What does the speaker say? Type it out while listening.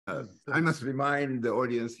I must remind the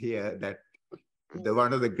audience here that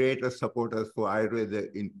one of the greatest supporters for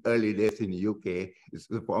Ayurveda in early days in the UK is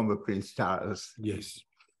the former Prince Charles. Yes.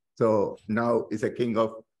 So now is a king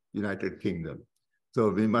of United Kingdom. So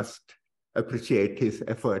we must appreciate his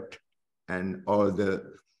effort and all the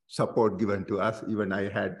support given to us. Even I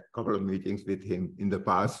had a couple of meetings with him in the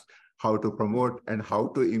past, how to promote and how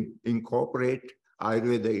to incorporate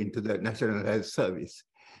Ayurveda into the National Health Service.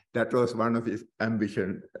 That was one of his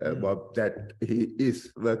ambition, Bob, that he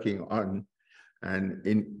is working on. And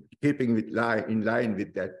in keeping with in line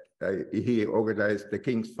with that, he organized, the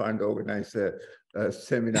King's Fund organized a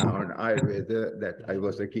seminar on Ayurveda that I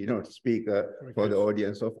was a keynote speaker for the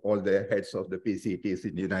audience of all the heads of the PCTs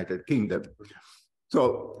in the United Kingdom.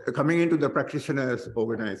 So coming into the practitioners'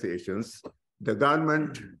 organizations, the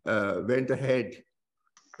government went ahead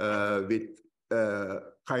with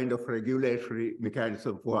kind of regulatory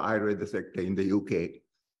mechanism for Ayurveda sector in the UK.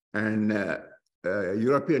 And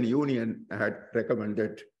European Union had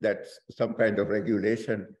recommended that some kind of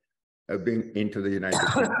regulation being into the United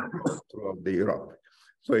Kingdom throughout the Europe.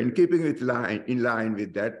 So in keeping it in line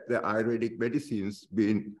with that, the Ayurvedic medicines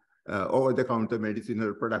being over-the-counter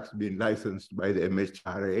medicinal products being licensed by the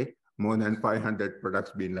MHRA, more than 500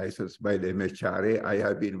 products being licensed by the MHRA. I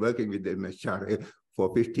have been working with the MHRA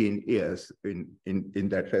for 15 years in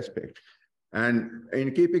that respect. And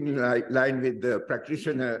in keeping in line with the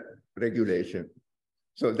practitioner regulation.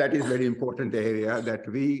 So that is very important area that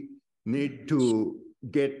we need to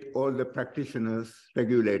get all the practitioners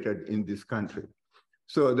regulated in this country.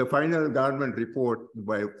 So the final government report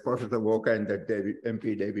by Professor Walker and that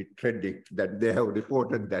MP David Treddick, that they have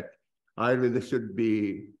reported that Ayurveda should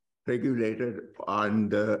be regulated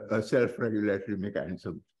on a self-regulatory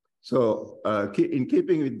mechanism. So in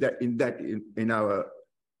keeping with that, in our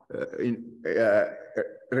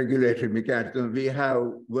regulatory mechanism, we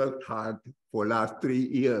have worked hard for last 3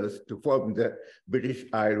 years to form the British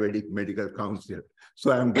Ayurvedic Medical Council.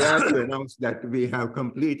 So I'm glad to announce that we have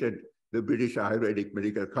completed the British Ayurvedic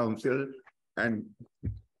Medical Council, and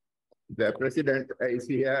the president is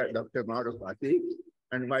here, Dr. Marupati,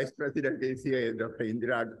 and vice president is here, Dr.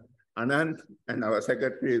 Indira Anand, and our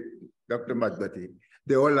secretary, Dr. Madhvati.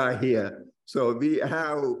 They all are here. So we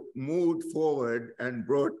have moved forward and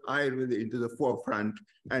brought Ayurveda into the forefront,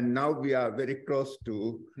 and now we are very close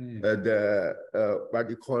to what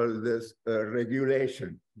you call this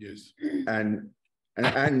regulation. Yes. And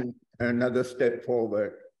another step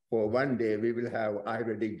forward. For one day, we will have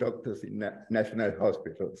Ayurvedic doctors in national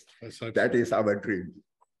hospitals. That is our dream.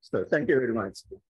 So thank you very much.